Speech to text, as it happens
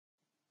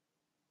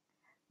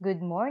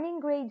Good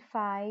morning, grade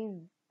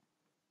 5.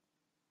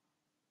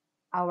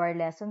 Our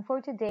lesson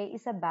for today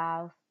is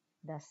about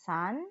the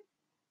sun,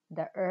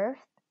 the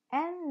earth,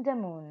 and the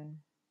moon.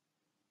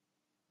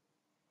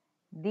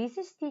 This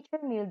is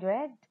teacher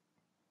Mildred,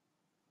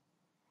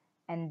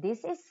 and this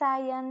is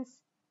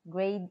science,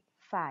 grade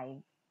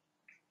 5.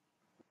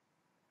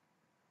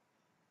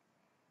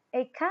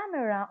 A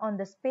camera on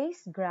the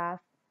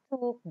spacecraft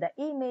took the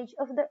image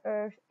of the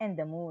earth and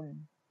the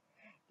moon.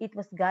 It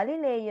was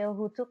Galileo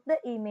who took the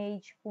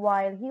image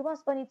while he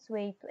was on its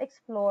way to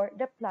explore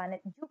the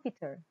planet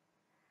Jupiter.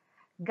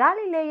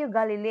 Galileo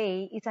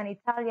Galilei is an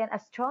Italian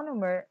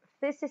astronomer,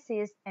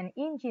 physicist, and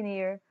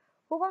engineer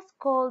who was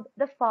called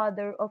the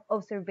father of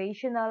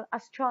observational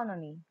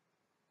astronomy.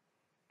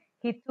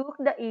 He took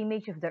the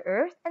image of the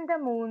Earth and the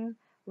Moon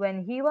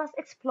when he was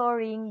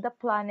exploring the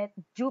planet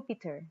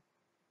Jupiter.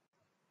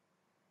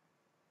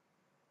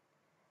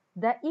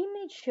 The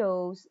image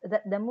shows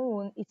that the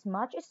Moon is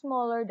much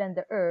smaller than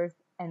the Earth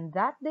and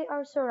that they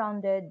are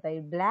surrounded by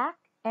black,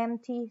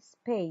 empty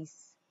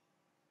space.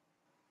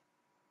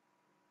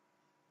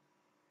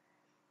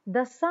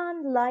 The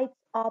sun lights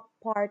up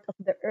part of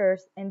the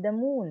Earth and the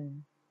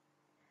Moon.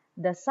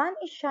 The sun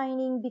is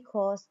shining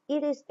because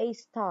it is a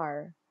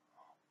star.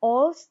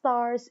 All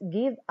stars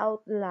give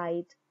out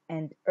light,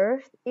 and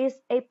Earth is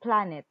a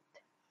planet.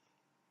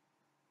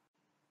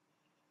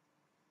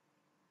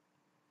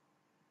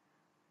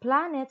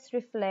 Planets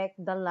reflect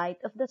the light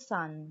of the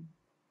sun.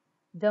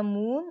 The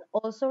moon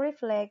also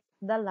reflects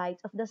the light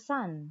of the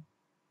sun.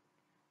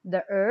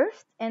 The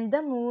Earth and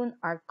the moon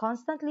are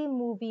constantly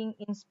moving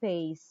in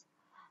space,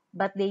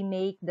 but they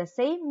make the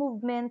same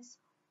movements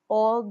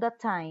all the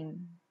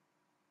time.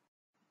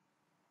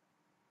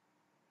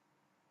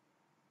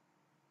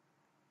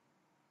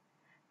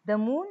 The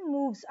moon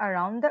moves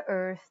around the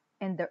Earth,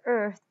 and the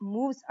Earth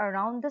moves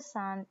around the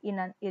sun in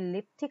an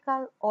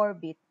elliptical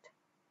orbit.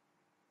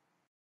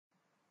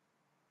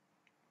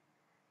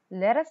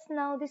 Let us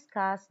now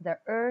discuss the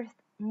Earth,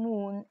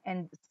 Moon,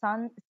 and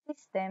Sun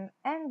system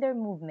and their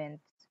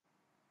movements.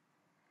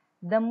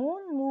 The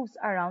Moon moves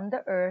around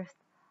the Earth,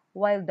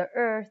 while the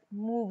Earth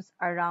moves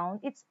around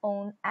its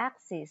own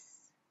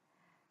axis.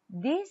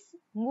 This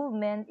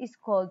movement is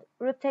called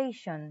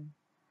rotation.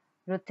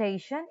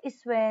 Rotation is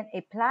when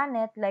a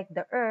planet like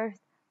the Earth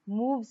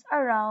moves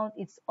around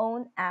its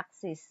own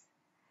axis.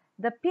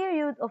 The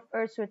period of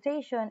Earth's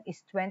rotation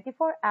is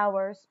 24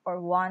 hours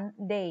or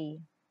 1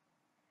 day.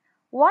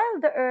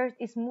 While the Earth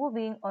is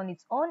moving on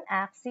its own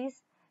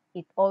axis,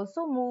 it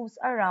also moves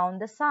around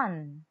the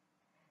Sun.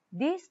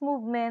 This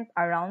movement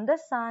around the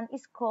Sun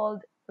is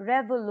called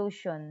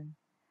revolution.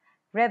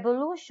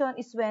 Revolution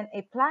is when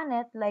a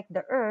planet like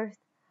the Earth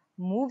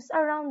moves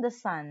around the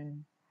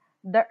Sun.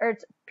 The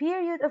Earth's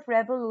period of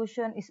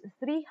revolution is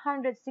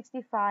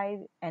 365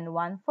 and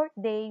 1/4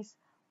 days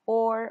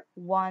or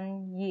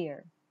 1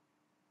 year.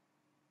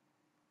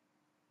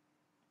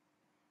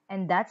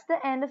 And that's the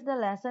end of the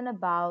lesson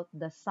about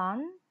the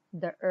sun,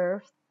 the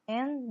earth,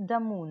 and the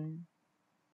moon.